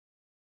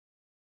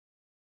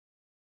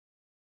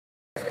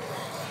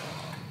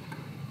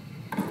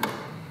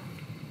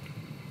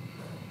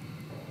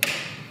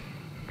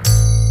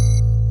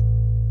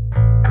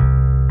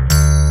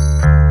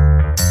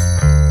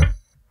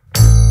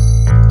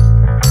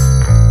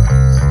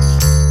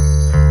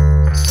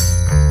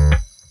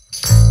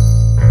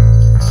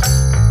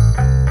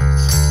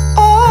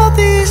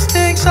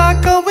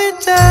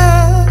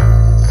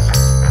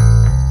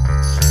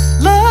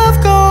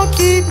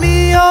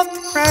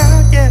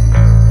ground, yeah.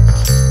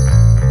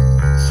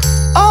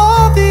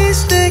 All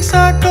these things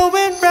are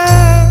going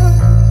round.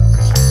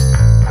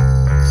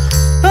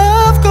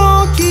 Love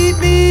gon' keep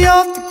me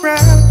off the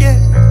ground, yeah.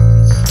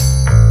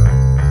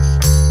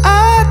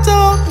 I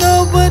don't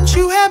know what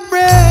you have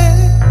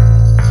read,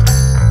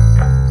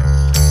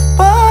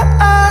 but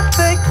I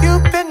think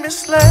you've been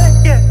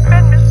misled, yeah.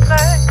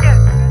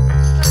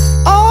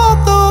 All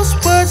those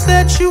words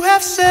that you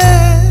have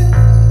said,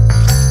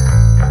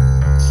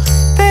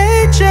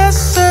 they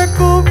just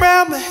circle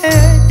round my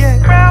head, yeah.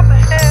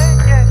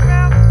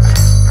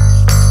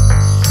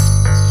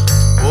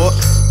 Oh,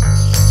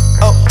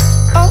 oh,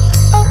 oh,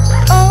 oh,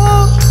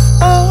 oh,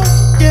 oh,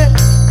 yeah.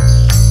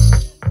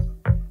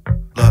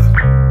 Look,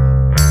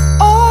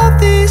 all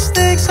these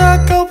things are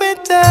going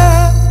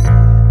down.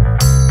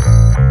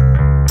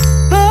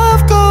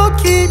 Love gon'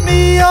 keep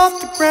me off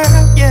the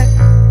ground, yeah.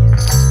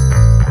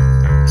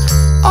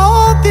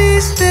 All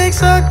these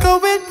things are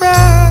going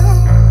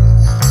round.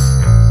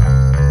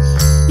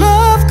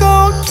 Love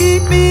gon'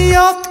 keep me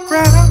off the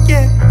ground,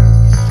 yeah.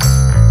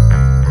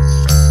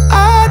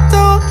 I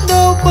don't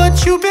know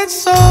what you've been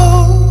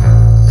sold,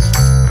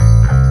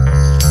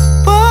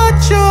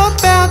 but you're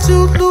bound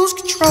to lose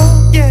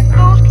control, yeah.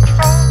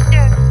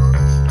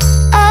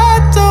 I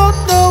don't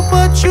know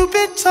what you've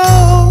been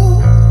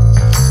told,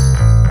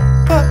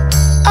 but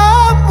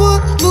I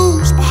would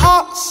lose my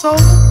heart and soul,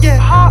 yeah.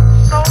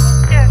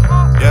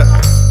 Yeah.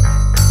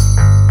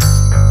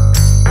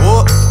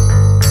 Oh,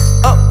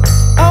 oh,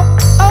 oh,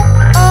 oh,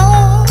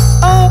 oh,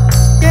 oh,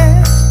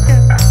 yeah,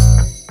 yeah.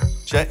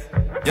 Check,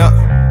 yeah,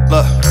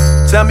 look.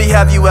 Tell me,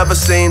 have you ever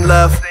seen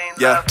love?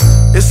 Yeah,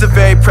 it's a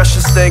very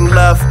precious thing,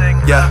 love.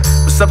 Yeah,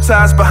 but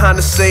sometimes behind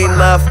the scene,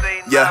 love.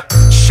 Yeah,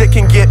 shit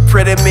can get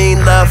pretty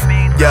mean, love.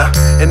 Yeah,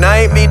 and I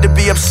ain't mean to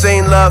be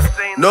obscene, love.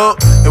 No,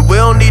 and we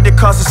don't need to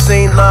cause a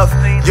scene, love.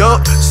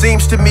 Yo,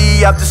 seems to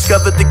me I've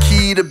discovered the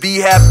key to be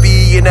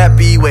happy and that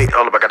be. Wait,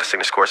 hold up, I gotta sing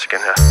this chorus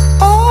again, huh?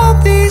 All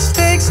these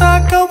things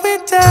are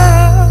going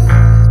down.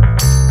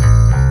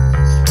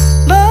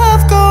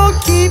 Love gon'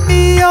 keep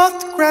me off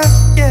the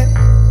ground, yeah.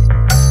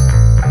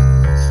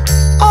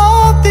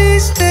 All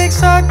these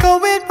things are going